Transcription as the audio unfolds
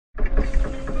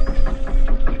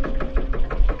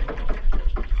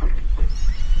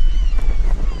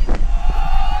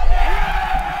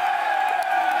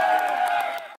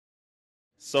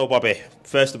So, Bobby,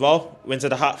 first of all, wins of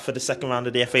the hat for the second round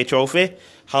of the FA Trophy.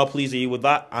 How pleased are you with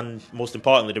that? And most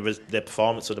importantly, the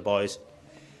performance of the boys?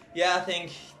 Yeah, I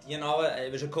think, it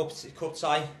was a cup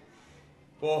tie,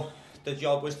 but the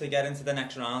job was to get into the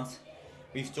next round.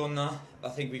 We've done that. I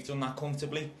think we've done that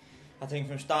comfortably. I think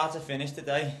from start to finish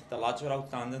today, the lads were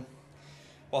outstanding.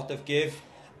 What they've give,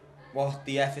 what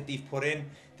the effort they've put in,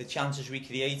 the chances we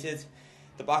created,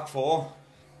 the back four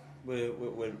were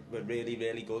really,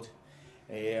 really good.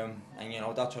 And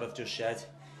that's what I've just said.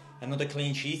 Another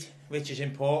clean sheet, which is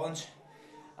important,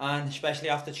 and especially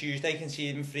after Tuesday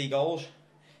conceding 3 goals,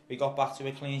 we got back to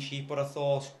a clean sheet. But I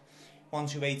thought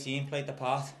 1-2-18 played the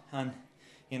part, and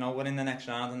we're in the next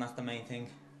round, and that's the main thing.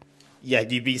 Yeah,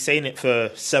 you've been saying it for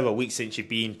several weeks since you've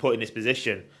been put in this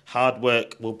position. Hard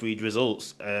work will breed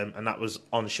results, and that was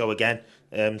on show again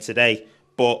today.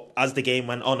 But as the game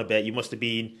went on a bit, you must have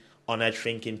been on edge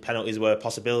thinking penalties were a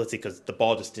possibility because the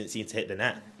ball just didn't seem to hit the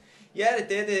net. Yeah, it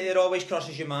did. It always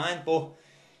crosses your mind, but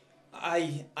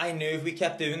I knew if we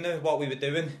kept doing what we were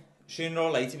doing, sooner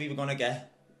or later we were going to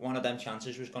get one of them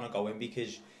chances was going to go in,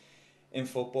 because in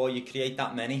football you create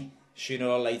that many, sooner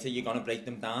or later you're going to break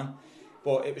them down.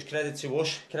 But it was credit to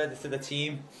us, credit to the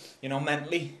team.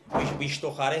 Mentally, we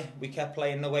stuck at it. We kept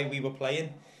playing the way we were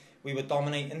playing. We were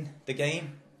dominating the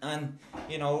game, and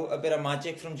a bit of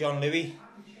magic from John Louis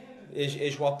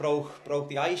is what broke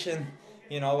the ice, and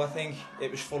I think it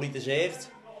was fully deserved.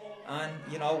 And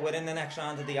we're in the next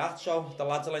round of the hat, so the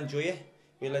lads will enjoy it.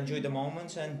 We'll enjoy the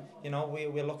moments, and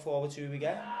we'll look forward to who we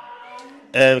get.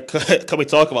 Can we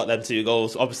talk about them 2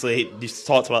 goals? Obviously, you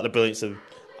talked about the brilliance of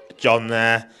John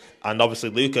there, and obviously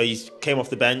Luca. He came off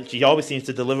the bench. He always seems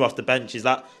to deliver off the bench. Is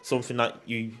that something that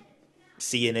you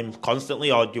see in him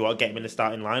constantly, or do you want to get him in the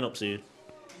starting lineup soon?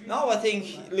 No, I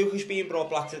think Luca's being brought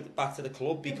back to the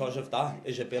club because of that,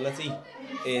 his ability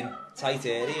in tight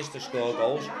areas to score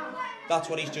goals. That's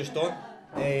what he's just done.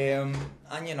 And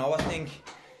I think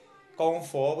going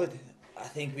forward, I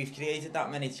think we've created that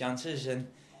many chances, and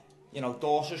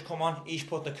Dawson's come on, he's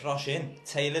put the cross in.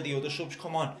 Taylor, the other subs,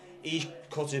 come on, he's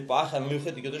cut it back, and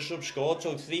Luca, the other sub, scored.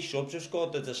 So 3 subs have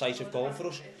scored the decisive goal for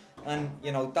us. And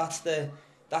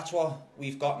that's what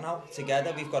we've got now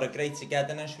together. We've got a great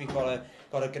togetherness. We've got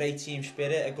a great team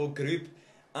spirit, a good group,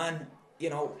 and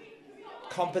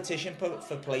competition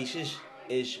for places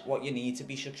is what you need to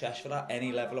be successful at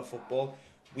any level of football.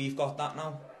 We've got that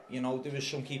now. There was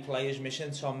some key players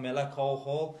missing, Tom Miller, Cole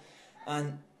Hall,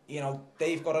 and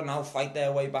they've got to now fight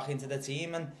their way back into the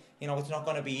team, and it's not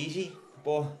going to be easy.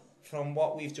 But from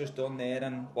what we've just done there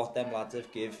and what them lads have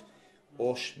give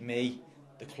us, me,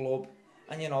 the club,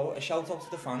 and a shout out to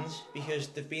the fans, because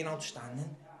they've been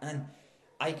outstanding, and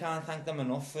I can't thank them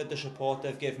enough for the support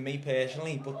they've given me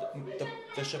personally, but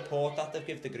the support that they've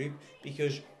given the group,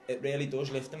 because it really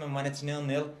does lift them. And when it's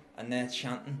 0-0 and they're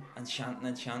chanting and chanting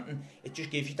and chanting, it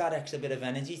just gives you that extra bit of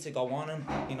energy to go on,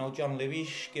 and John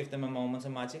Lewis give them a moment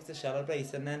of magic to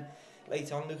celebrate, and then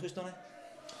later on Luca's done it.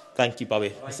 Thank you,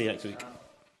 Bobby. I'll see you next week.